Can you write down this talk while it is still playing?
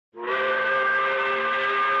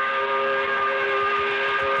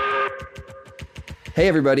Hey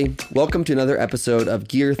everybody, welcome to another episode of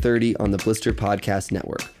Gear 30 on the Blister Podcast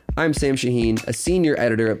Network. I'm Sam Shaheen, a senior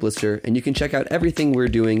editor at Blister, and you can check out everything we're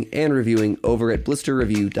doing and reviewing over at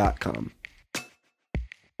blisterreview.com.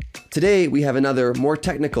 Today, we have another, more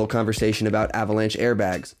technical conversation about avalanche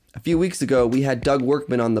airbags. A few weeks ago, we had Doug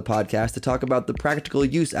Workman on the podcast to talk about the practical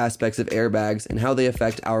use aspects of airbags and how they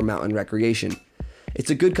affect our mountain recreation. It's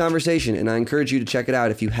a good conversation, and I encourage you to check it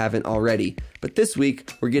out if you haven't already. But this week,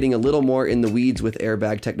 we're getting a little more in the weeds with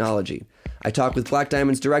airbag technology. I talked with Black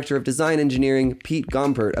Diamond's Director of Design Engineering, Pete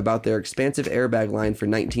Gompert, about their expansive airbag line for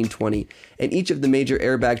 1920 and each of the major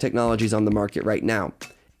airbag technologies on the market right now,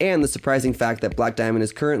 and the surprising fact that Black Diamond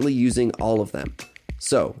is currently using all of them.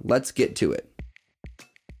 So, let's get to it.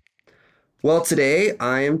 Well, today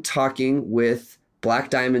I am talking with Black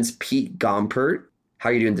Diamond's Pete Gompert. How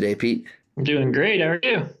are you doing today, Pete? I'm doing great. How are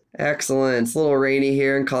you? Excellent. It's a little rainy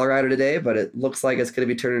here in Colorado today, but it looks like it's going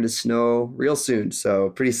to be turning to snow real soon,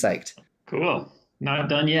 so pretty psyched. Cool. Not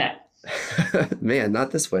done yet. Man,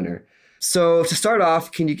 not this winter. So to start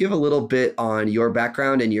off, can you give a little bit on your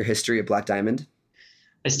background and your history at Black Diamond?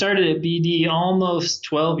 I started at BD almost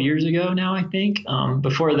 12 years ago now, I think.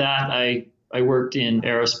 Before that, I worked in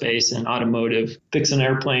aerospace and automotive, fixing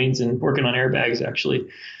airplanes and working on airbags, actually.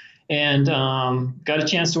 And got a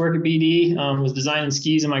chance to work at BD, was designing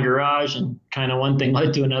skis in my garage, and kind of one thing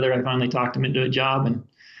led to another. I finally talked him into a job and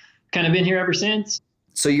kind of been here ever since.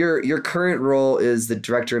 So your current role is the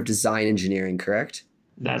Director of Design Engineering, correct?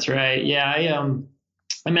 That's right. Yeah,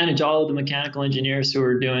 I manage all of the mechanical engineers who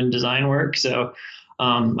are doing design work. So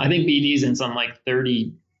I think BD's in some like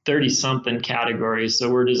 30 something categories. So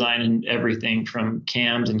we're designing everything from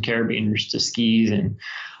cams and carabiners to skis and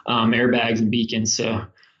airbags and beacons. So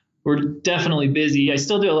we're definitely busy. I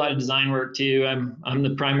still do a lot of design work too. I'm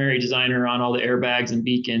the primary designer on all the airbags and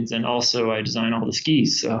beacons, and also I design all the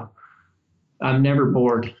skis. So I'm never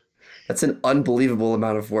bored. That's an unbelievable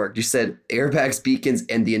amount of work. You said airbags, beacons,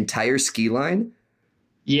 and the entire ski line?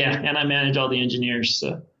 Yeah, and I manage all the engineers.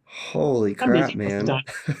 So holy crap, man.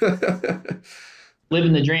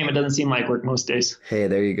 Living the dream. It doesn't seem like work most days. Hey,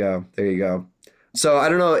 there you go. There you go. So I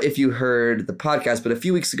don't know if you heard the podcast, but a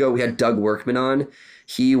few weeks ago we had Doug Workman on.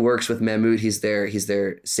 He works with Mammut. He's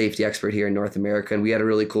their safety expert here in North America. And we had a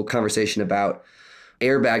really cool conversation about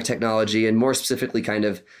airbag technology and more specifically kind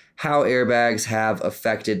of how airbags have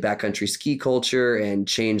affected backcountry ski culture and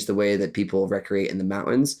changed the way that people recreate in the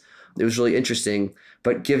mountains. It was really interesting.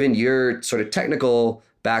 But given your sort of technical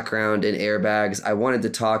background in airbags, I wanted to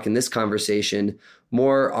talk in this conversation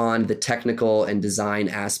more on the technical and design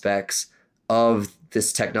aspects of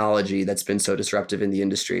this technology that's been so disruptive in the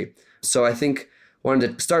industry. So I think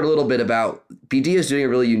wanted to start a little bit about BD is doing a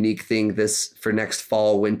really unique thing this for next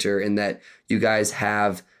fall, winter, in that you guys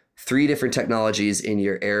have 3 different technologies in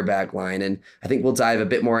your airbag line. And I think we'll dive a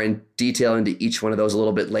bit more in detail into each one of those a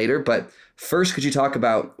little bit later. But first, could you talk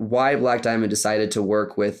about why Black Diamond decided to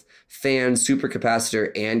work with fan,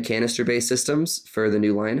 supercapacitor, and canister-based systems for the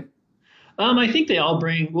new line? I think they all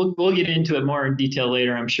bring, we'll get into it more in detail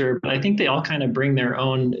later, I'm sure, but I think they all kind of bring their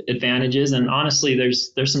own advantages. And honestly,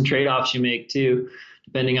 there's some trade-offs you make too,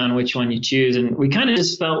 depending on which one you choose. And we kind of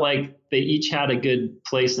just felt like they each had a good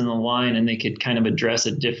place in the line and they could kind of address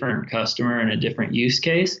a different customer and a different use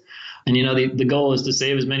case. And, the goal is to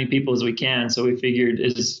save as many people as we can. So we figured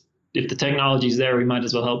if the technology's there, we might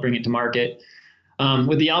as well help bring it to market.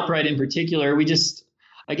 With the Alpride in particular,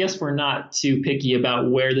 I guess we're not too picky about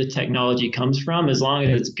where the technology comes from, as long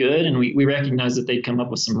as it's good. And we recognize that they'd come up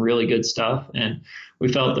with some really good stuff. And we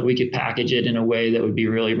felt that we could package it in a way that would be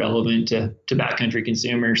really relevant to backcountry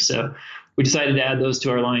consumers. So we decided to add those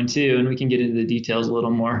to our line too. And we can get into the details a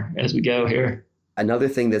little more as we go here. Another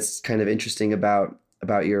thing that's kind of interesting about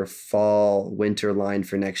your fall winter line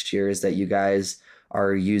for next year is that you guys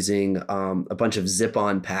are using a bunch of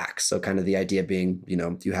zip-on packs. So kind of the idea being,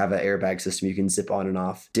 you have an airbag system, you can zip on and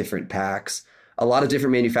off different packs. A lot of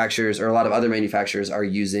different manufacturers, or a lot of other manufacturers, are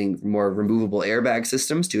using more removable airbag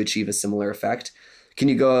systems to achieve a similar effect. Can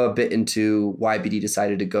you go a bit into why BD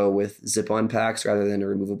decided to go with zip-on packs rather than a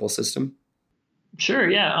removable system? Sure,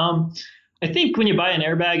 yeah. I think when you buy an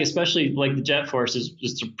airbag, especially like the JetForce, is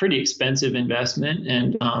just a pretty expensive investment.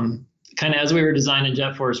 And kind of as we were designing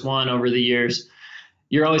JetForce 1 over the years,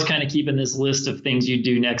 you're always kind of keeping this list of things you'd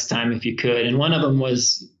do next time if you could. And one of them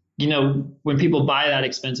was, when people buy that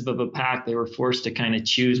expensive of a pack, they were forced to kind of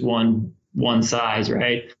choose one size,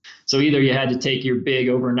 right? So either you had to take your big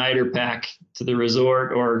overnighter pack to the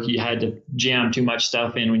resort, or you had to jam too much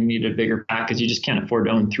stuff in when you needed a bigger pack because you just can't afford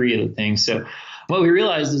to own 3 of the things. So what we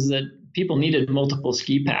realized is that people needed multiple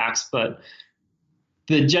ski packs, but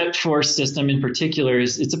the JetForce system in particular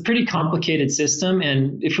it's a pretty complicated system.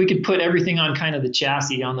 And if we could put everything on kind of the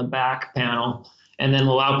chassis on the back panel and then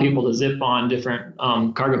allow people to zip on different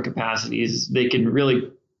cargo capacities, they can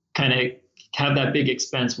really kind of have that big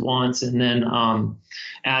expense once and then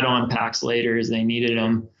add on packs later as they needed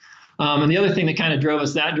them. And the other thing that kind of drove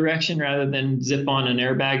us that direction rather than zip on an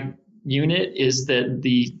airbag unit is that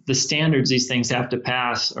the standards these things have to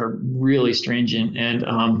pass are really stringent.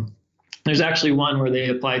 And there's actually one where they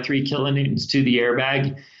apply 3 kilonewtons to the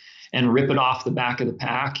airbag and rip it off the back of the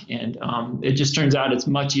pack. And it just turns out it's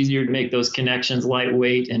much easier to make those connections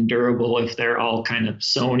lightweight and durable if they're all kind of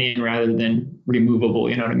sewn in rather than removable,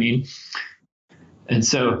 you know what I mean? And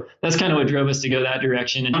so that's kind of what drove us to go that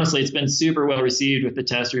direction. And honestly, it's been super well received with the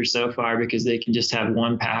testers so far because they can just have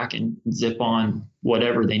one pack and zip on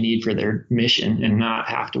whatever they need for their mission and not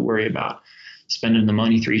have to worry about spending the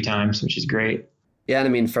money 3 times, which is great. Yeah, and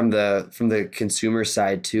I mean from the consumer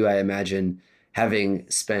side too, I imagine having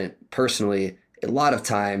spent personally a lot of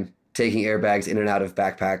time taking airbags in and out of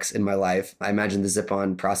backpacks in my life, I imagine the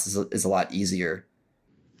zip-on process is a lot easier.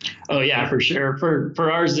 Oh yeah, for sure.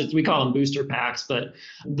 For ours, we call them booster packs, but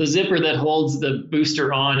the zipper that holds the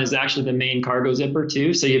booster on is actually the main cargo zipper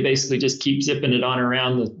too. So you basically just keep zipping it on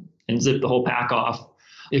around and zip the whole pack off.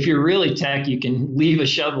 If you're really tech, you can leave a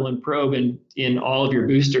shovel and probe in all of your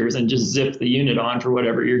boosters and just zip the unit on for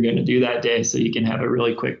whatever you're going to do that day. So you can have a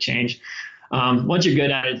really quick change. Once you're good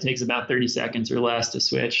at it, it takes about 30 seconds or less to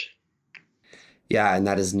switch. Yeah, and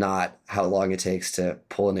that is not how long it takes to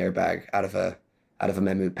pull an airbag out of a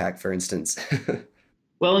Mammut pack, for instance.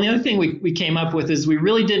 Well, and the other thing we came up with is we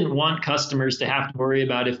really didn't want customers to have to worry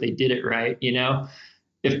about if they did it right. You know,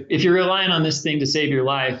 if you're relying on this thing to save your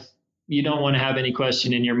life, you don't want to have any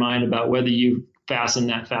question in your mind about whether you fasten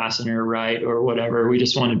that fastener right or whatever. We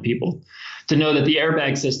just wanted people to know that the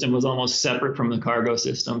airbag system was almost separate from the cargo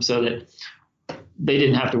system so that they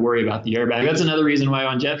didn't have to worry about the airbag. That's another reason why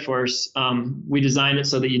on JetForce, we designed it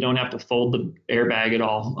so that you don't have to fold the airbag at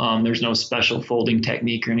all. There's no special folding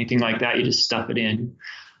technique or anything like that. You just stuff it in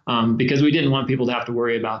because we didn't want people to have to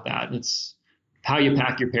worry about that. It's how you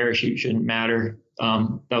pack your parachute shouldn't matter.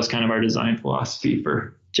 That was kind of our design philosophy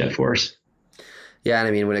for JetForce. Yeah, and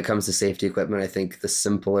I mean, when it comes to safety equipment, I think the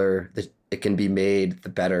simpler that it can be made, the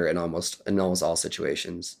better in almost all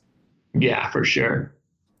situations. Yeah, for sure.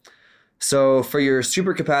 So for your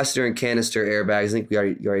supercapacitor and canister airbags, I think you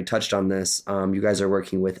already touched on this. You guys are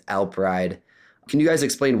working with Alpride. Can you guys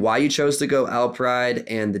explain why you chose to go Alpride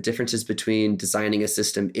and the differences between designing a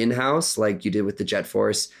system in-house, like you did with the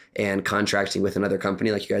JetForce, and contracting with another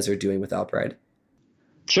company like you guys are doing with Alpride?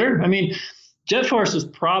 Sure. I mean, JetForce was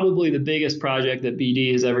probably the biggest project that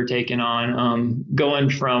BD has ever taken on,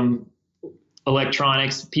 going from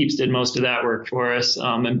electronics. Peeps did most of that work for us,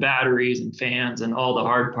 and batteries and fans and all the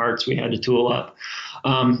hard parts we had to tool up.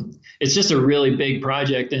 It's just a really big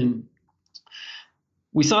project, and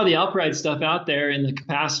we saw the Alpride stuff out there, and the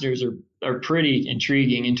capacitors are pretty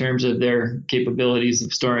intriguing in terms of their capabilities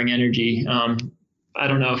of storing energy. I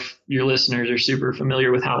don't know if your listeners are super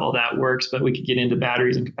familiar with how all that works, but we could get into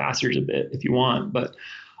batteries and capacitors a bit if you want. But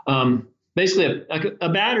basically, a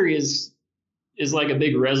battery is like a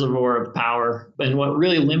big reservoir of power. And what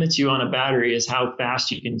really limits you on a battery is how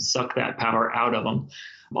fast you can suck that power out of them.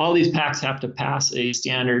 All these packs have to pass a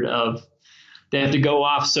standard of, they have to go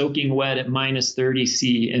off soaking wet at minus 30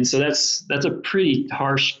 C. And so that's a pretty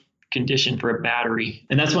harsh condition for a battery.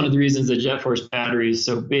 And that's one of the reasons the JetForce battery is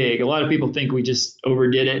so big. A lot of people think we just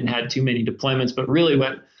overdid it and had too many deployments, but really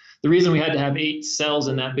the reason we had to have 8 cells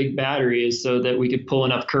in that big battery is so that we could pull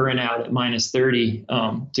enough current out at minus 30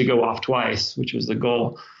 to go off twice, which was the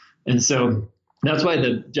goal. And so that's why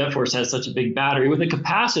the JetForce has such a big battery. With a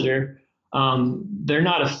capacitor, they're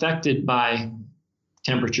not affected by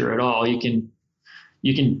temperature at all. You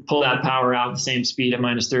can pull that power out at the same speed at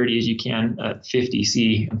minus 30 as you can at 50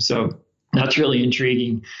 C. So that's really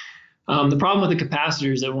intriguing. The problem with the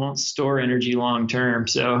capacitors is it won't store energy long term.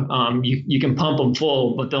 So you can pump them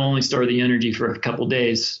full, but they'll only store the energy for a couple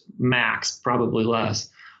days max, probably less.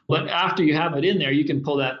 But after you have it in there, you can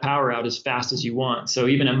pull that power out as fast as you want. So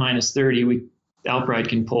even at minus 30, Alpride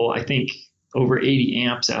can pull, I think, over 80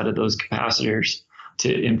 amps out of those capacitors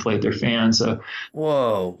to inflate their fan. So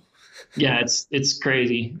whoa. Yeah, it's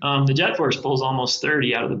crazy. The JetForce pulls almost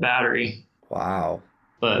 30 out of the battery. Wow.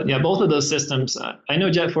 But yeah, both of those systems, I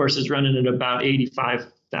know JetForce is running at about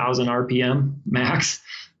 85,000 RPM max.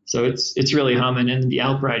 So it's really humming, and the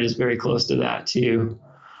Alpride is very close to that too.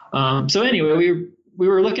 So anyway, we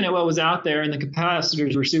were looking at what was out there, and the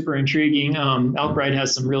capacitors were super intriguing. Alpride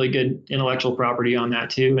has some really good intellectual property on that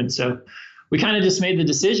too. And so we kind of just made the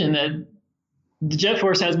decision that The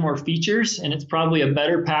JetForce has more features, and it's probably a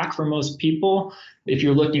better pack for most people. If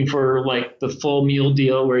you're looking for like the full meal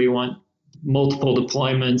deal where you want multiple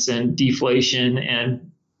deployments and deflation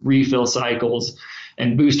and refill cycles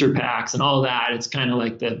and booster packs and all that, it's kind of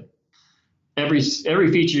like the every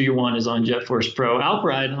feature you want is on JetForce Pro.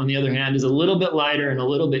 Alpride, on the other hand, is a little bit lighter and a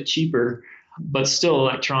little bit cheaper, but still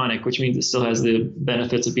electronic, which means it still has the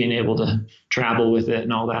benefits of being able to travel with it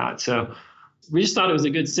and all that. So we just thought it was a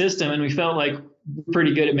good system, and we felt like we're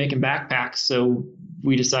pretty good at making backpacks. So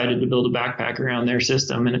we decided to build a backpack around their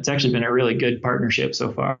system, and it's actually been a really good partnership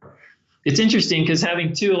so far. It's interesting because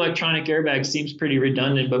having two electronic airbags seems pretty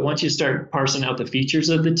redundant, but once you start parsing out the features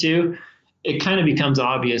of the two, it kind of becomes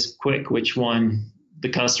obvious quick which one the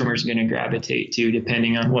customer is going to gravitate to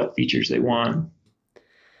depending on what features they want.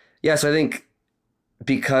 Yeah, so I think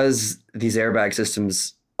because these airbag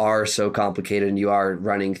systems are so complicated and you are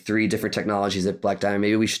running 3 different technologies at Black Diamond,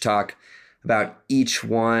 maybe we should talk about each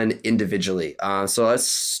one individually. So let's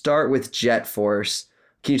start with JetForce.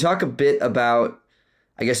 Can you talk a bit about,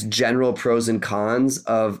 I guess, general pros and cons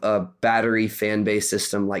of a battery fan-based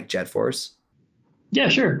system like JetForce? Yeah,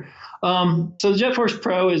 sure. So the JetForce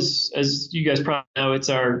Pro is, as you guys probably know, it's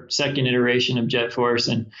our second iteration of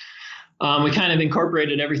JetForce, and we kind of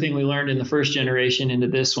incorporated everything we learned in the first generation into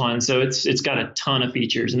this one. So it's got a ton of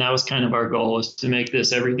features, and that was kind of our goal, is to make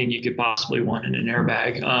this everything you could possibly want in an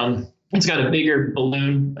airbag. It's got a bigger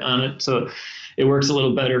balloon on it, so it works a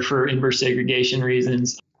little better for inverse segregation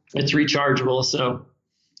reasons. It's rechargeable, so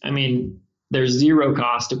I mean, there's zero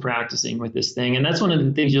cost to practicing with this thing. And that's one of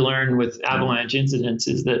the things you learn with avalanche incidents,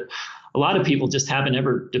 is that a lot of people just haven't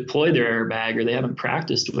ever deployed their airbag, or they haven't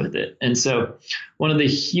practiced with it. And so one of the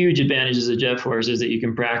huge advantages of JetForce is that you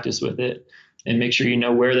can practice with it and make sure you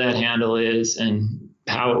know where that handle is and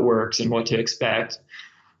how it works and what to expect.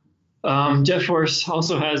 JetForce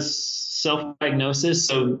also has self-diagnosis.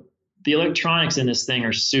 So the electronics in this thing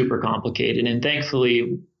are super complicated. And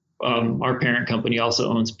thankfully, our parent company also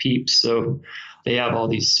owns Peeps, so they have all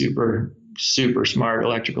these super smart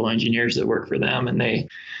electrical engineers that work for them, and they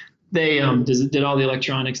did all the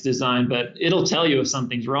electronics design. But it'll tell you if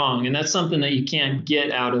something's wrong, and that's something that you can't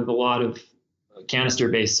get out of a lot of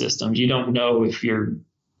canister-based systems. You don't know if your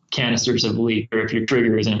canisters have leaked or if your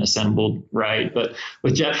trigger isn't assembled right. But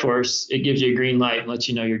with JetForce, it gives you a green light and lets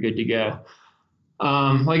you know you're good to go.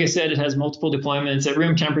 Like I said, it has multiple deployments. At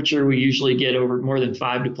room temperature, we usually get over more than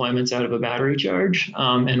 5 deployments out of a battery charge.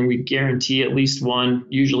 And we guarantee at least 1,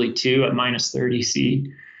 usually 2 at minus 30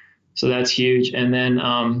 C. So that's huge. And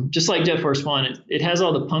then just like JetForce 1, it has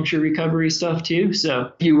all the puncture recovery stuff too.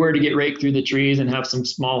 So if you were to get raked through the trees and have some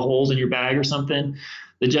small holes in your bag or something,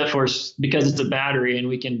 the JetForce, because it's a battery and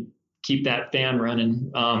we can keep that fan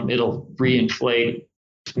running, it'll reinflate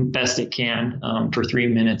best it can for 3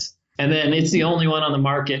 minutes. And then it's the only one on the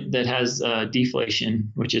market that has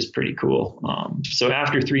deflation, which is pretty cool. So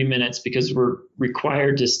after 3 minutes, because we're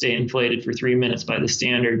required to stay inflated for 3 minutes by the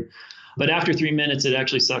standard, but after 3 minutes, it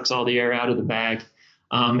actually sucks all the air out of the bag.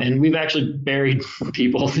 And we've actually buried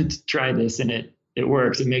people to try this, and it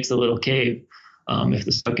works. It makes a little cave if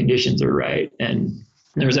the conditions are right. And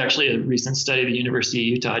there was actually a recent study the University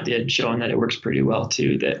of Utah did showing that it works pretty well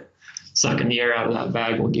too, that sucking the air out of that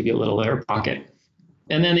bag will give you a little air pocket.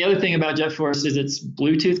 And then the other thing about JetForce is it's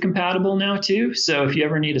Bluetooth compatible now too. So if you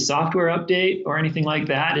ever need a software update or anything like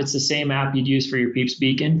that, it's the same app you'd use for your Peeps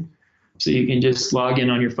beacon. So you can just log in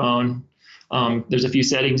on your phone. There's a few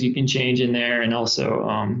settings you can change in there, and also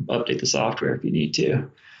update the software if you need to.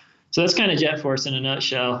 So that's kind of JetForce in a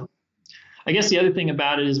nutshell. I guess the other thing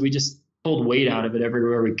about it is we just pulled weight out of it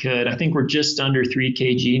everywhere we could. I think we're just under 3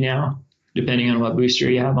 kg now, depending on what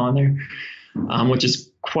booster you have on there, which is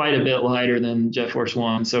quite a bit lighter than JetForce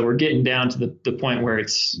 1. So we're getting down to the point where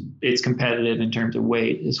it's competitive in terms of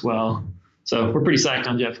weight as well. So we're pretty psyched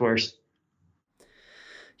on JetForce.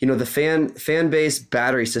 You know, the fan-based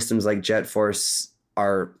battery systems like JetForce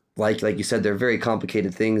are like you said, they're very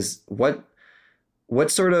complicated things. What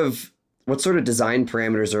sort of design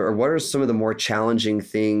parameters or what are some of the more challenging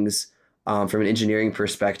things from an engineering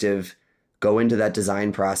perspective go into that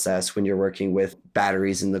design process when you're working with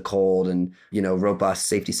batteries in the cold and, you know, robust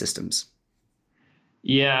safety systems?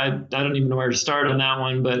 Yeah, I don't even know where to start on that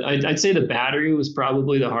one, but I'd say the battery was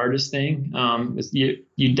probably the hardest thing.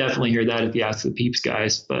 You definitely hear that if you ask the Peeps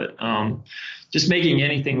guys, but just making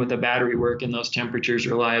anything with a battery work in those temperatures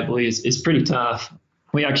reliably is pretty tough.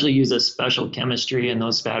 We actually use a special chemistry in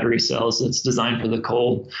those battery cells that's designed for the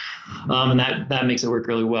cold, and that makes it work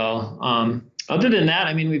really well. Other than that,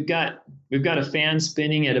 I mean, we've got a fan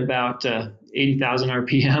spinning at about 80,000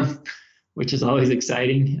 RPM, which is always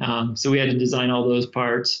exciting. So we had to design all those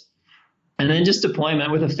parts. And then just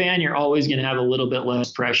deployment. With a fan, you're always going to have a little bit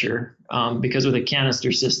less pressure because with a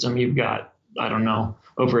canister system, you've got, I don't know,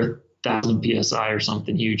 over 1,000 PSI or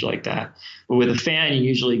something huge like that. But with a fan, you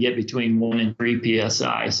usually get between 1 and 3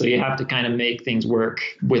 PSI. So you have to kind of make things work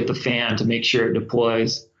with the fan to make sure it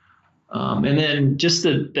deploys. And then just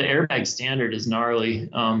the airbag standard is gnarly.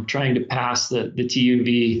 Trying to pass the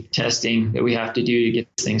TUV testing that we have to do to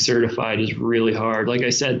get this thing certified is really hard. Like I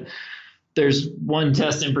said, there's one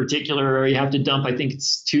test in particular where you have to dump, I think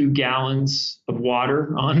it's 2 gallons of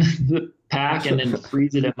water on the pack and then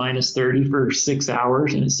freeze it at -30 for 6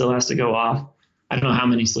 hours, and it still has to go off. I don't know how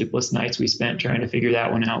many sleepless nights we spent trying to figure that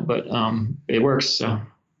one out, but it works, so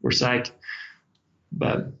we're psyched.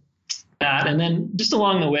 But that, and then just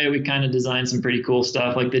along the way, we kind of designed some pretty cool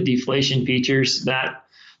stuff, like the deflation features. That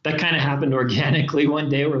kind of happened organically. One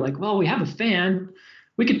day we're like, well, we have a fan,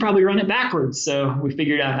 we could probably run it backwards. So we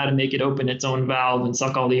figured out how to make it open its own valve and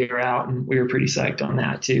suck all the air out, and we were pretty psyched on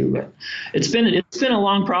that too. But it's been a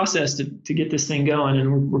long process to get this thing going,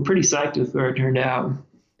 and we're pretty psyched with where it turned out.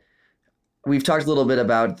 We've talked a little bit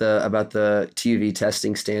about the TUV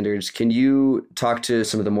testing standards. Can you talk to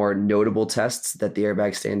some of the more notable tests that the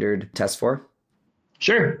airbag standard tests for?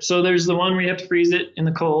 Sure. So there's the one where you have to freeze it in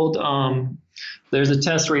the cold. There's a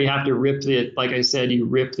test where you have to like I said, you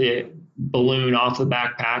rip the balloon off the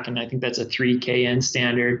backpack, and I think that's a 3 kN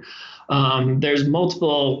standard. There's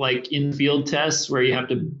multiple like in-field tests where you have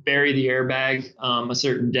to bury the airbag a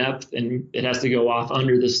certain depth, and it has to go off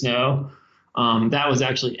under the snow. That was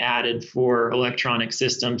actually added for electronic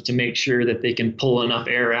systems to make sure that they can pull enough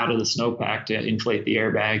air out of the snowpack to inflate the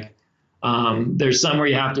airbag. There's some where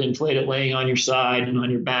you have to inflate it laying on your side and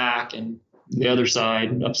on your back and the other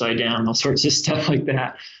side upside down, all sorts of stuff like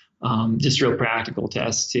that. Just real practical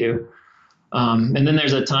tests too. And then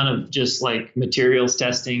there's a ton of just like materials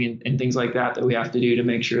testing and things like that we have to do to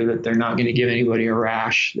make sure that they're not going to give anybody a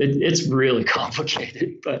rash. It's really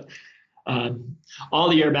complicated, but all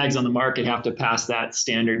the airbags on the market have to pass that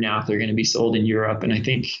standard now if they're going to be sold in Europe. And I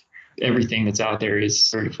think everything that's out there is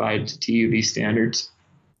certified to TUV standards.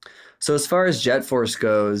 So as far as JetForce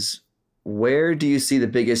goes, where do you see the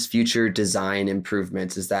biggest future design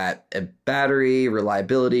improvements? Is that a battery,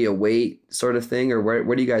 reliability, a weight sort of thing? Or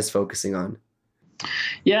what are you guys focusing on?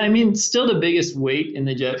 Yeah, I mean, still the biggest weight in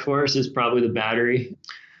the JetForce is probably the battery.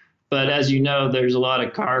 But as you know, there's a lot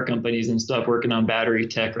of car companies and stuff working on battery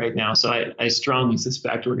tech right now. So I strongly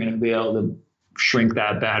suspect we're going to be able to shrink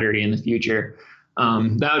that battery in the future.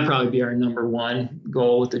 That would probably be our number one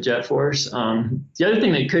goal with the JetForce. The other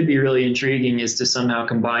thing that could be really intriguing is to somehow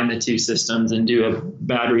combine the two systems and do a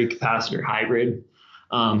battery capacitor hybrid.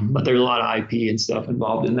 But there's a lot of IP and stuff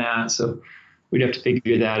involved in that, so we'd have to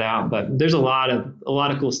figure that out. But there's a lot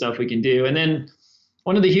of cool stuff we can do. And then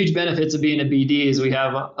one of the huge benefits of being a BD is we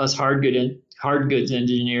have us hard goods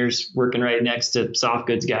engineers working right next to soft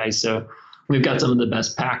goods guys. So we've got some of the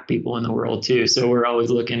best pack people in the world too. So we're always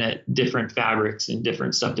looking at different fabrics and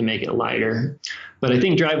different stuff to make it lighter. But I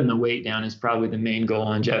think driving the weight down is probably the main goal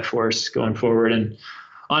on JetForce going forward. And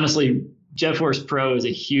honestly, JetForce Pro is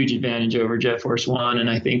a huge advantage over JetForce One. And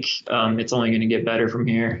I think it's only going to get better from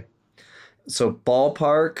here. So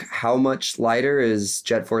ballpark, how much lighter is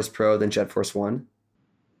JetForce Pro than JetForce One?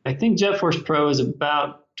 I think JetForce Pro is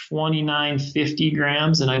about 2,950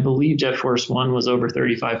 grams, and I believe JetForce One was over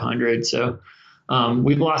 3,500. So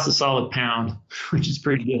we've lost a solid pound, which is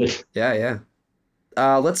pretty good. Yeah.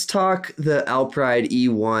 Let's talk the Alpride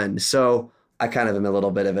E1. So I kind of am a little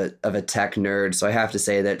bit of a tech nerd, so I have to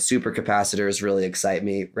say that supercapacitors really excite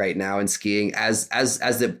me right now in skiing, as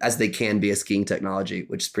they can be a skiing technology,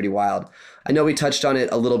 which is pretty wild. I know we touched on it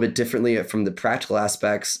a little bit differently from the practical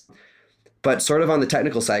aspects, but sort of on the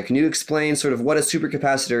technical side, can you explain sort of what a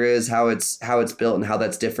supercapacitor is, how it's built, and how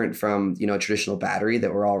that's different from, a traditional battery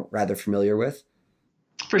that we're all rather familiar with?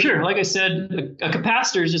 For sure. Like I said, a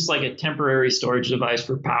capacitor is just like a temporary storage device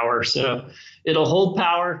for power. So it'll hold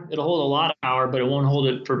power, it'll hold a lot of power, but it won't hold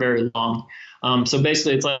it for very long. So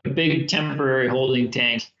basically, it's like a big temporary holding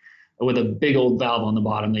tank with a big old valve on the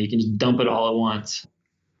bottom that you can just dump it all at once.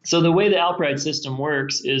 So the way the Alpride system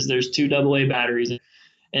works is there's 2 AA batteries.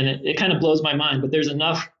 And it kind of blows my mind, but there's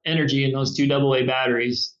enough energy in those 2 AA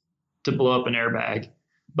batteries to blow up an airbag,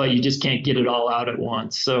 but you just can't get it all out at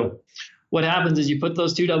once. So what happens is you put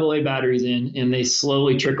those 2 AA batteries in, and they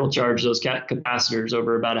slowly trickle charge those capacitors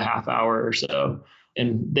over about a half hour or so.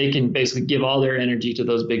 And they can basically give all their energy to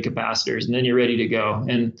those big capacitors, and then you're ready to go.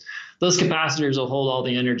 And those capacitors will hold all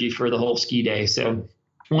the energy for the whole ski day. So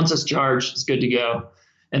once it's charged, it's good to go.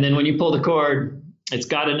 And then when you pull the cord, it's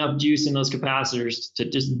got enough juice in those capacitors to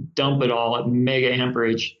just dump it all at mega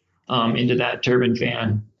amperage into that turbine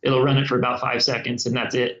fan. It'll run it for about 5 seconds, and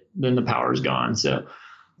that's it. Then the power's gone. So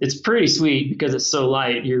it's pretty sweet because it's so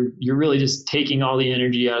light. You're really just taking all the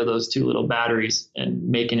energy out of those 2 little batteries and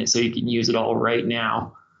making it so you can use it all right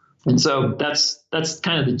now. And so that's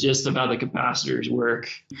kind of the gist of how the capacitors work.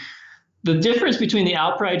 The difference between the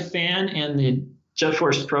Alpride fan and the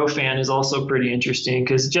JetForce Pro fan is also pretty interesting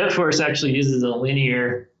because JetForce actually uses a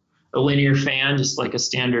linear fan, just like a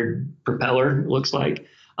standard propeller, it looks like.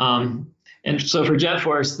 And so for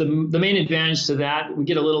JetForce, the main advantage to that, we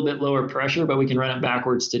get a little bit lower pressure, but we can run it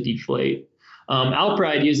backwards to deflate.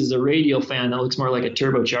 Alpride uses a radial fan that looks more like a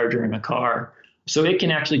turbocharger in a car. So it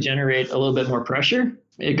can actually generate a little bit more pressure.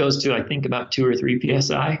 It goes to, I think, about 2 or 3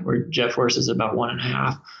 PSI, where JetForce is about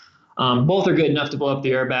 1.5. Both are good enough to blow up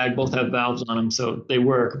the airbag. Both have valves on them, so they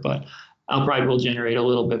work, but Alpride will generate a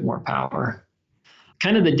little bit more power.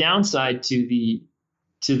 Kind of the downside to the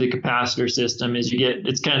capacitor system is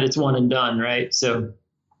it's one and done, right? So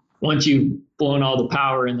once you've blown all the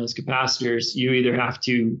power in those capacitors, you either have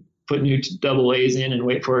to put new AA's in and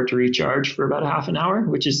wait for it to recharge for about a half an hour,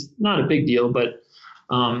 which is not a big deal, but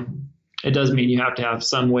it does mean you have to have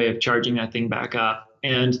some way of charging that thing back up.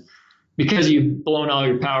 And because you've blown all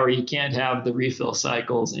your power, you can't have the refill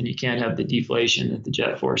cycles and you can't have the deflation that the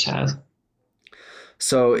JetForce has.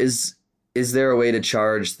 So is there a way to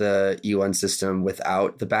charge the E1 system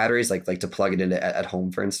without the batteries, like to plug it into at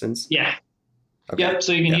home, for instance? Yeah. Okay. Yep.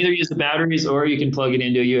 So you can either use the batteries or you can plug it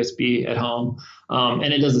into a USB at home.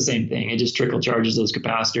 And it does the same thing. It just trickle charges those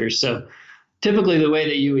capacitors. So typically the way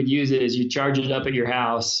that you would use it is you charge it up at your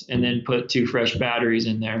house and then put 2 fresh batteries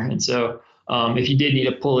in there. And so if you did need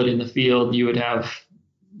to pull it in the field,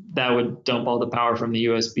 that would dump all the power from the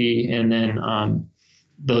USB, and then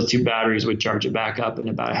those 2 batteries would charge it back up in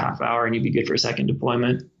about a half hour, and you'd be good for a second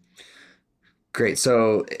deployment. Great.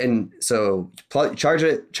 So charge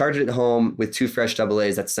it at home with 2 fresh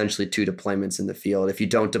AA's. That's essentially 2 deployments in the field. If you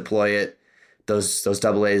don't deploy it, those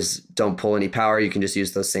AA's don't pull any power. You can just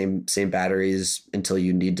use those same batteries until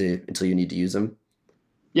you need to use them.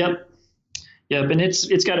 Yep. And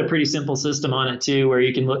it's got a pretty simple system on it too, where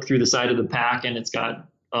you can look through the side of the pack and it's got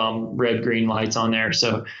red, green lights on there.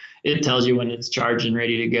 So it tells you when it's charged and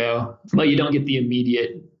ready to go, but you don't get the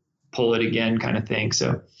immediate pull it again kind of thing.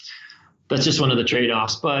 So that's just one of the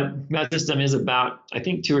trade-offs, but that system is about, I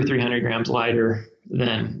think, 200 or 300 grams lighter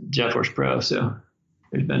than JetForce Pro. So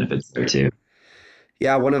there's benefits there too.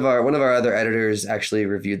 Yeah. One of our other editors actually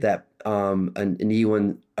reviewed that, an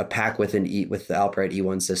E1, a pack with the Alpride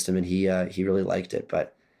E1 system, and he really liked it,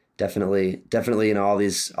 but definitely, all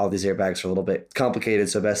these airbags are a little bit complicated.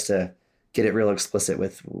 So best to get it real explicit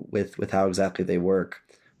with how exactly they work.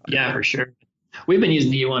 Yeah, for sure. We've been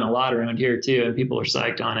using E1 a lot around here too, and people are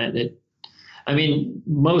psyched on it.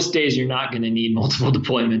 Most days you're not going to need multiple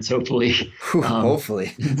deployments, hopefully.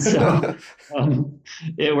 Hopefully. So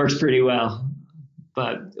it works pretty well.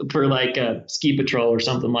 But for like a ski patrol or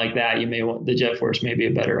something like that, you may want the JetForce may be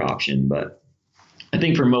a better option. But I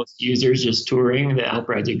think for most users just touring, the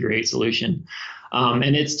Alpride's a great solution.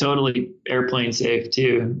 And it's totally airplane safe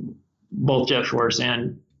too. Both JetForce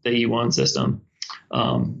and the E1 system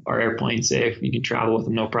are airplane safe. You can travel with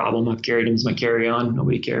them no problem. I've carried them as my carry-on.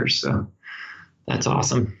 Nobody cares. So that's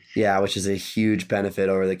awesome. Yeah, which is a huge benefit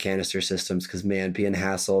over the canister systems because, man, being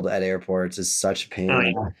hassled at airports is such a pain. Oh,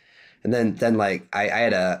 yeah. And then like I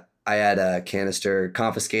had a canister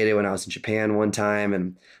confiscated when I was in Japan one time,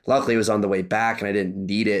 and luckily it was on the way back and I didn't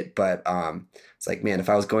need it. But it's like, man, if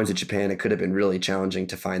I was going to Japan, it could have been really challenging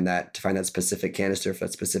to find that specific canister for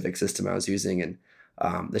that specific system I was using, and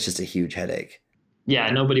that's just a huge headache. Yeah,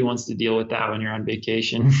 nobody wants to deal with that when you're on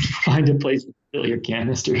vacation. Find a place to fill your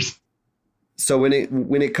canisters. So when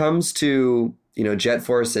it comes to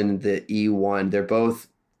JetForce and the E1, they're both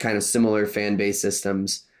kind of similar fan-based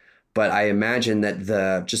systems. But I imagine that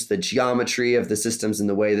the geometry of the systems and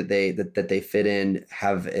the way that they fit in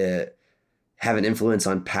have an influence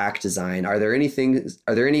on pack design. Are there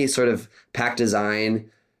any sort of pack design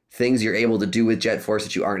things you're able to do with JetForce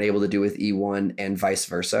that you aren't able to do with E1 and vice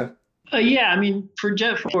versa? Yeah, for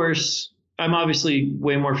JetForce, I'm obviously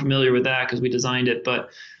way more familiar with that because we designed it.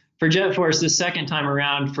 But for JetForce, the second time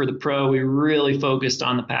around for the Pro, we really focused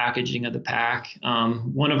on the packaging of the pack.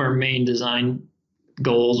 One of our main design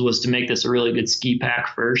goals was to make this a really good ski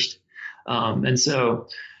pack first. And so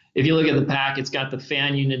if you look at the pack, it's got the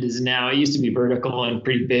fan unit it used to be vertical and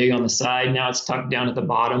pretty big on the side. Now it's tucked down at the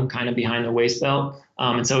bottom, kind of behind the waist belt.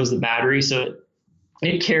 And so is the battery. So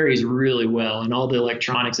it carries really well. And all the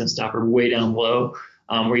electronics and stuff are way down low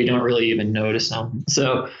where you don't really even notice them.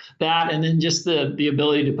 So that, and then just the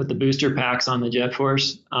ability to put the booster packs on the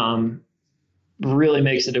JetForce, really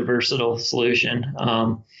makes it a versatile solution.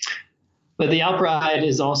 But the Alpride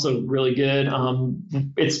is also really good.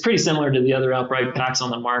 It's pretty similar to the other Alpride packs on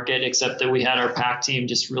the market, except that we had our pack team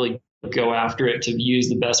just really go after it to use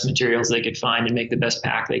the best materials they could find and make the best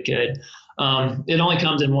pack they could. It only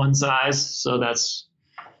comes in one size, so that's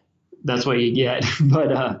what you get.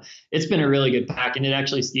 But it's been a really good pack, and it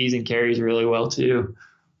actually skis and carries really well too.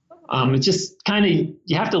 It's just kind of,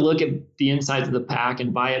 you have to look at the insides of the pack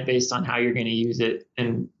and buy it based on how you're going to use it,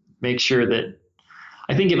 and make sure that,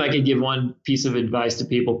 I think if I could give one piece of advice to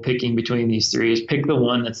people picking between these three, is pick the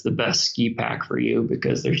one that's the best ski pack for you,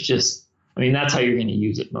 because there's just, I mean, that's how you're going to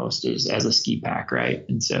use it most, is as a ski pack, right?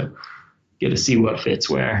 And so you get to see what fits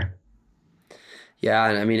where. Yeah,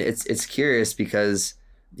 and I mean, it's curious because,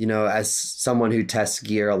 you know, as someone who tests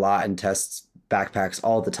gear a lot and tests backpacks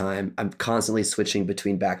all the time, I'm constantly switching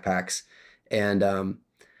between backpacks. And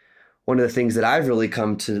one of the things that I've really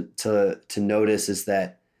come to notice is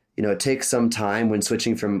that, you know, it takes some time when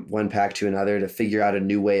switching from one pack to another to figure out a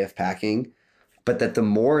new way of packing, but that the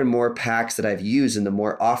more and more packs that I've used and the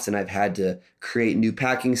more often I've had to create new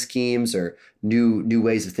packing schemes or new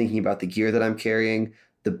ways of thinking about the gear that I'm carrying,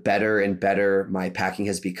 the better and better my packing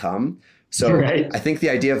has become. So right. I think the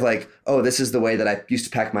idea of like, oh, this is the way that I used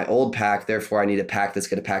to pack my old pack, therefore I need a pack that's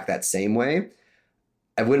going to pack that same way.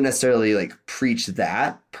 I wouldn't necessarily like preach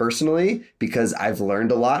that personally, because I've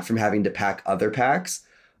learned a lot from having to pack other packs.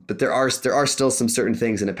 But there are still some certain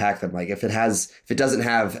things in a pack that I'm like, if it doesn't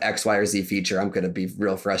have X, Y, or Z feature, I'm going to be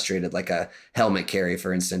real frustrated. Like a helmet carry,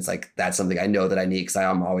 for instance, like that's something I know that I need because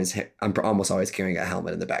I'm almost always carrying a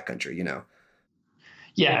helmet in the backcountry, you know?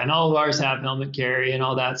 Yeah, and all of ours have helmet carry and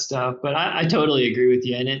all that stuff. But I totally agree with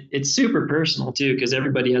you. And it's super personal too, because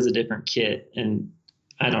everybody has a different kit. And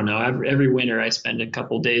I don't know, every winter I spend a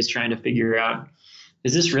couple of days trying to figure out,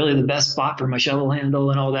 is this really the best spot for my shovel handle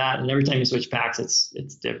and all that? And every time you switch packs,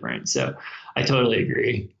 it's different. So I totally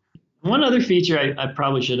agree. One other feature I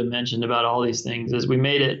probably should have mentioned about all these things is we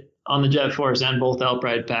made it on the JetForce and both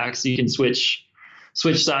Alpride packs. You can switch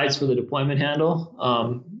sides for the deployment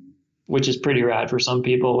handle, which is pretty rad for some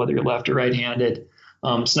people, whether you're left or right-handed.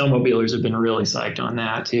 Snowmobilers have been really psyched on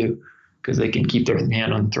that too, because they can keep their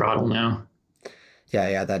hand on the throttle now.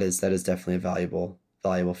 Yeah, that is definitely a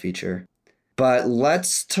valuable feature. But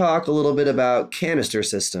let's talk a little bit about canister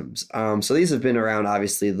systems. So these have been around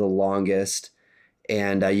obviously the longest,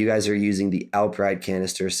 and you guys are using the Alpride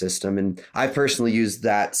canister system. And I personally used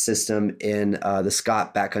that system in the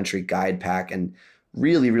Scott Backcountry Guide Pack and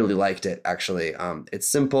really, really liked it, actually. It's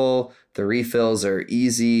simple, the refills are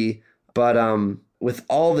easy, but with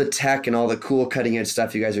all the tech and all the cool cutting edge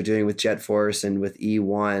stuff you guys are doing with JetForce and with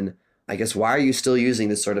E1, I guess, why are you still using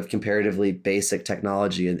this sort of comparatively basic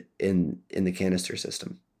technology in the canister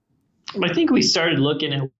system? I think we started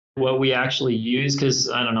looking at what we actually use because,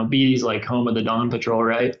 I don't know, BD's like home of the Dawn Patrol,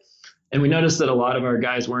 right? And we noticed that a lot of our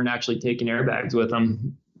guys weren't actually taking airbags with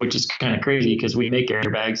them, which is kind of crazy because we make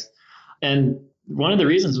airbags. And one of the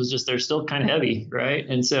reasons was just they're still kind of heavy, right?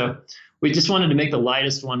 And so we just wanted to make the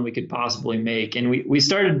lightest one we could possibly make. And we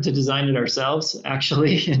started to design it ourselves,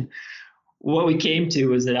 actually. And what we came to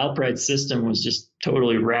was that Alpride's system was just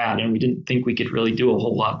totally rad, and we didn't think we could really do a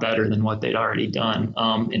whole lot better than what they'd already done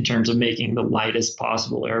in terms of making the lightest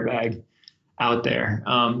possible airbag out there.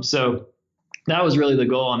 So that was really the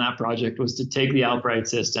goal on that project, was to take the Alpride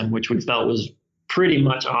system, which we felt was pretty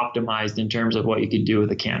much optimized in terms of what you could do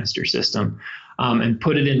with a canister system, and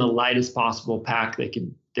put it in the lightest possible pack they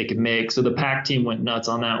could make. So the pack team went nuts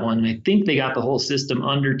on that one, and I think they got the whole system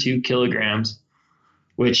under 2 kilograms.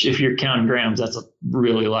 Which if you're counting grams, that's a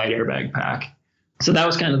really light airbag pack. So that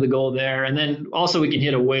was kind of the goal there. And then also we can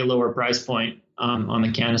hit a way lower price point on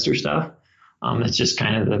the canister stuff. That's just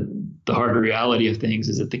kind of the hard reality of things,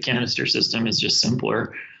 is that the canister system is just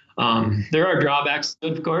simpler. There are drawbacks,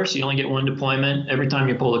 of course. You only get one deployment. Every time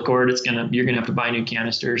you pull the cord, you're gonna have to buy new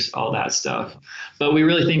canisters, all that stuff. But we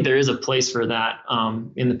really think there is a place for that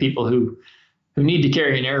in the people who need to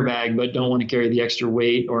carry an airbag but don't want to carry the extra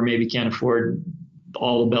weight, or maybe can't afford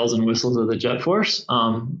all the bells and whistles of the JetForce.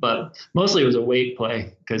 But mostly it was a weight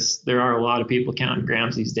play, because there are a lot of people counting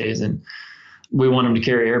grams these days, and we want them to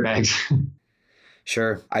carry airbags.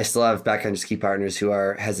 Sure. I still have backcountry ski partners who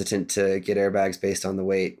are hesitant to get airbags based on the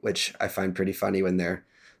weight, which I find pretty funny when they're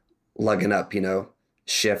lugging up,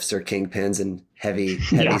 shifts or kingpins and heavy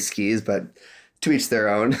skis, but to each their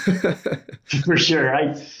own. For sure.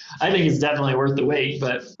 I think it's definitely worth the weight,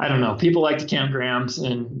 but I don't know. People like to count grams,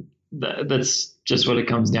 and that's just what it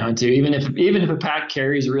comes down to. Even if a pack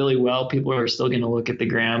carries really well, people are still going to look at the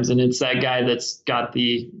grams, and it's that guy that's got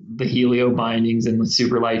the Helio bindings and the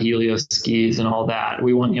super light Helio skis and all that.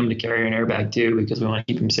 We want him to carry an airbag too because we want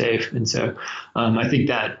to keep him safe. And so I think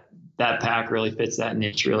that pack really fits that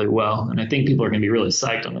niche really well. And I think people are going to be really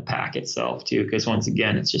psyched on the pack itself too, because once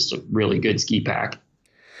again, it's just a really good ski pack.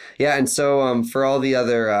 Yeah. And so for all the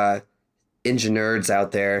other engine nerds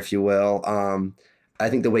out there, if you will, I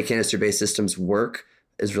think the way canister-based systems work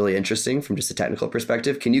is really interesting from just a technical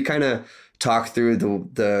perspective. Can you kind of talk through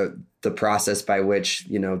the process by which,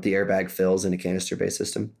 the airbag fills in a canister-based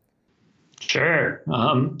system? Sure.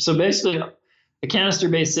 So basically, a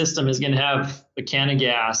canister-based system is going to have a can of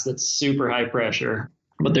gas that's super high pressure,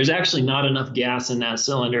 but there's actually not enough gas in that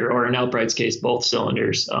cylinder, or in Alpride's case, both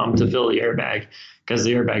cylinders, to fill the airbag, because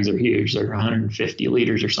the airbags are huge. They're 150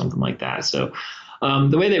 liters or something like that. So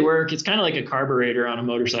the way they work, it's kind of like a carburetor on a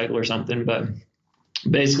motorcycle or something, but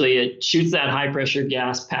basically it shoots that high pressure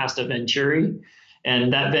gas past a venturi.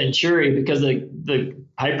 And that venturi, because the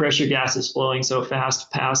high pressure gas is flowing so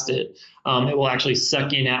fast past it, it will actually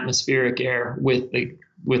suck in atmospheric air with the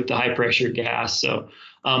high pressure gas. So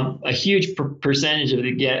a huge percentage of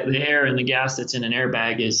the air and the gas that's in an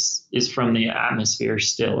airbag is from the atmosphere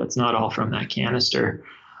still. It's not all from that canister.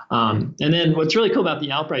 And then what's really cool about the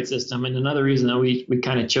Alpride system, and another reason that we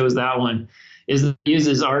kind of chose that one, is it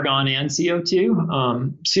uses argon and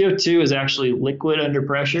CO2. CO2 is actually liquid under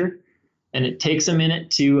pressure, and it takes a minute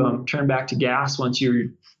to turn back to gas once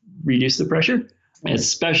you reduce the pressure. And it's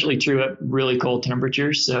especially true at really cold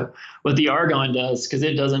temperatures. So what the argon does, because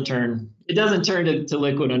it doesn't turn to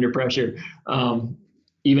liquid under pressure,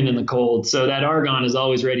 even in the cold. So that argon is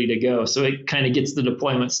always ready to go. So it kind of gets the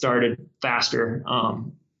deployment started faster,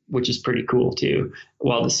 which is pretty cool too,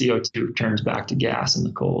 while the CO2 turns back to gas in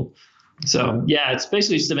the cold. So yeah, it's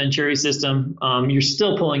basically just a Venturi system. You're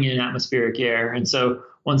still pulling in atmospheric air. And so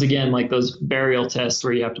once again, like those burial tests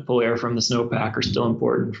where you have to pull air from the snowpack are still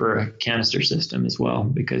important for a canister system as well,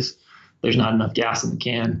 because there's not enough gas in the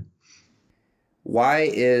can. Why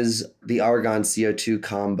is the argon CO2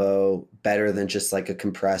 combo better than just like a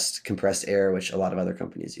compressed air, which a lot of other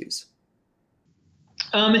companies use?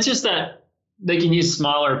 It's just that they can use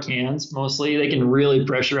smaller cans mostly. They can really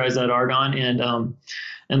pressurize that argon,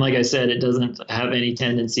 and like I said, it doesn't have any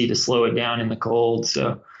tendency to slow it down in the cold.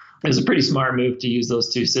 So it was a pretty smart move to use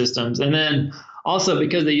those two systems. And then also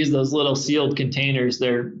because they use those little sealed containers,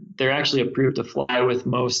 they're actually approved to fly with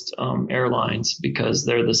most airlines, because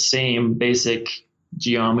they're the same basic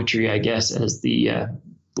geometry, I guess, as the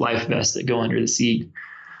life vests that go under the seat.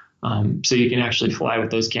 So you can actually fly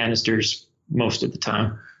with those canisters most of the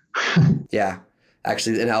time. Yeah.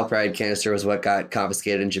 Actually, an Alpride canister was what got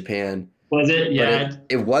confiscated in Japan. Was it? Yeah. But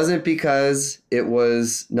it wasn't because it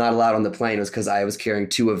was not allowed on the plane. It was because I was carrying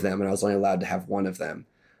two of them and I was only allowed to have one of them.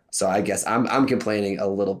 So I guess I'm complaining a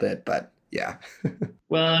little bit, but yeah.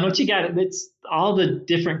 Well, and what you got, it's all the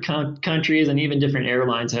different countries and even different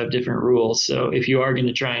airlines have different rules. So if you are going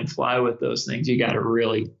to try and fly with those things, you got to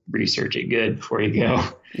really research it good before you go.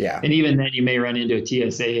 Yeah. And even then you may run into a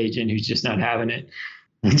TSA agent who's just not having it,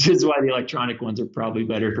 which is why the electronic ones are probably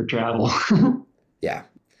better for travel. Yeah.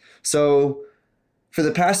 So for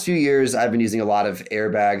the past few years, I've been using a lot of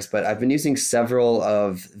airbags, but I've been using several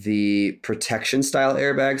of the protection style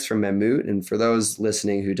airbags from Mammut. And for those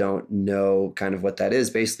listening who don't know kind of what that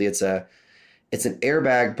is, basically it's an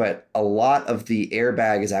airbag, but a lot of the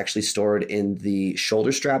airbag is actually stored in the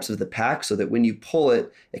shoulder straps of the pack, so that when you pull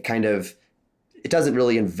it, it doesn't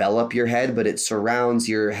really envelop your head, but it surrounds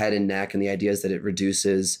your head and neck. And the idea is that it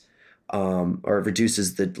reduces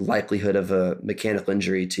the likelihood of a mechanical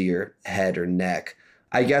injury to your head or neck.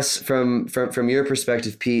 I guess from your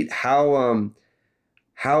perspective, Pete, how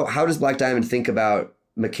does Black Diamond think about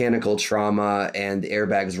mechanical trauma and the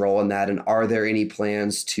airbag's role in that? And are there any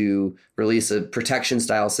plans to release a protection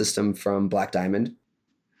style system from Black Diamond?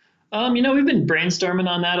 We've been brainstorming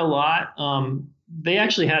on that a lot. They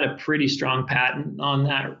actually had a pretty strong patent on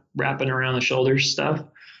that wrapping around the shoulders stuff.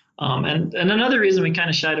 And another reason we kind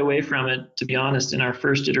of shied away from it, to be honest, in our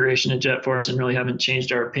first iteration of JetForce, and really haven't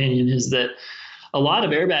changed our opinion, is that a lot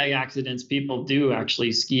of airbag accidents, people do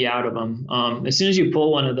actually ski out of them. As soon as you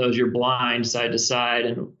pull one of those, you're blind side to side,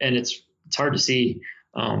 and it's hard to see.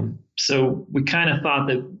 So we kind of thought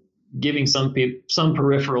that giving some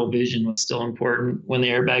peripheral vision was still important when the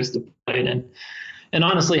airbag's deployed. And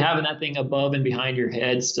honestly, having that thing above and behind your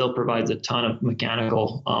head still provides a ton of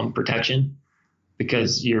mechanical protection,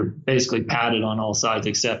 because you're basically padded on all sides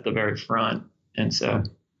except the very front. And so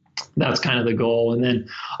that's kind of the goal. And then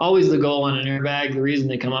always the goal on an airbag, the reason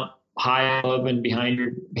they come up high above and behind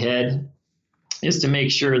your head is to make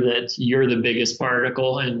sure that you're the biggest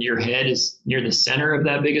particle and your head is near the center of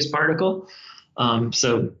that biggest particle.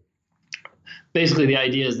 So basically the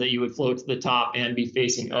idea is that you would float to the top and be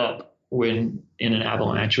facing up when in an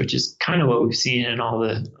avalanche, which is kind of what we've seen in all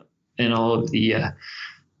of the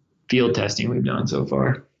field testing we've done so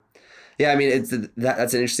far. Yeah, I mean,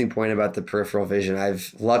 that's an interesting point about the peripheral vision.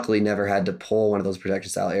 I've luckily never had to pull one of those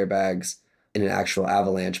projectile airbags in an actual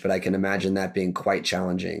avalanche, but I can imagine that being quite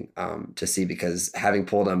challenging to see, because having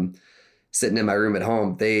pulled them sitting in my room at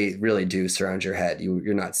home, they really do surround your head.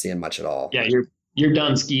 You're not seeing much at all. Yeah, you're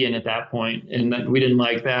done skiing at that point, and we didn't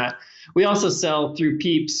like that. We also sell through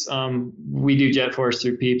Peeps. We do Jet Force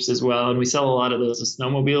through Peeps as well, and we sell a lot of those as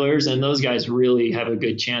snowmobilers, and those guys really have a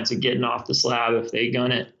good chance of getting off the slab if they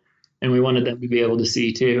gun it, and we wanted them to be able to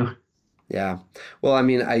see too. Yeah. Well, I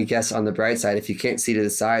mean, I guess on the bright side, if you can't see to the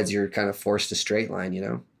sides, you're kind of forced to straight line, you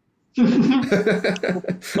know?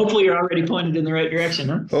 Hopefully you're already pointed in the right direction,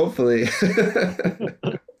 huh? Hopefully.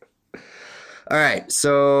 All right.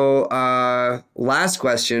 So last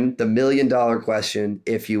question, the $1 million question,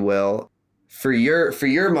 if you will. For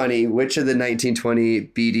your money, which of the 1920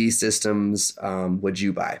 BD systems would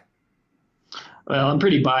you buy? Well, I'm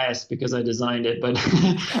pretty biased because I designed it, but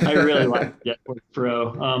I really like Jet Force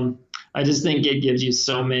Pro. I just think it gives you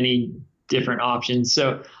so many different options.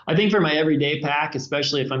 So I think for my everyday pack,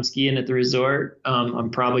 especially if I'm skiing at the resort, I'm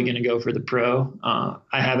probably going to go for the Pro.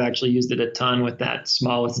 I have actually used it a ton with that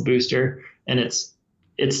smallest booster, and it's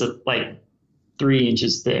like 3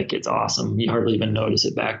 inches thick. It's awesome. You hardly even notice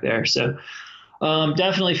it back there. So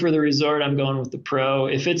definitely for the resort, I'm going with the Pro.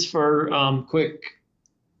 If it's for quick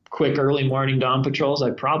early morning dawn patrols,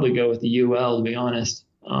 I'd probably go with the UL, to be honest,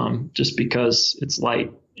 just because it's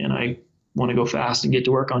light and I want to go fast and get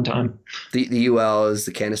to work on time. The UL is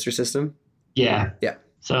the canister system? Yeah. Yeah.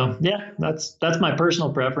 So yeah, that's my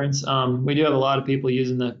personal preference. We do have a lot of people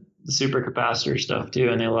using the super capacitor stuff too,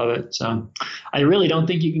 and they love it. So I really don't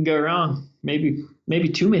think you can go wrong. Maybe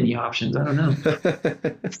too many options. I don't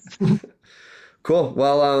know. Cool.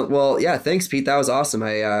 Well, yeah, thanks, Pete. That was awesome.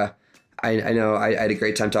 I know I had a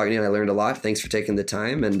great time talking to you and I learned a lot. Thanks for taking the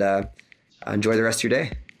time, and enjoy the rest of your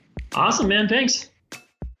day. Awesome, man. Thanks.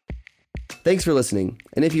 Thanks for listening.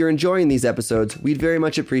 And if you're enjoying these episodes, we'd very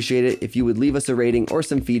much appreciate it if you would leave us a rating or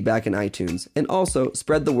some feedback in iTunes, and also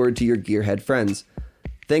spread the word to your gearhead friends.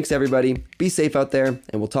 Thanks, everybody. Be safe out there,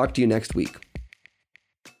 and we'll talk to you next week.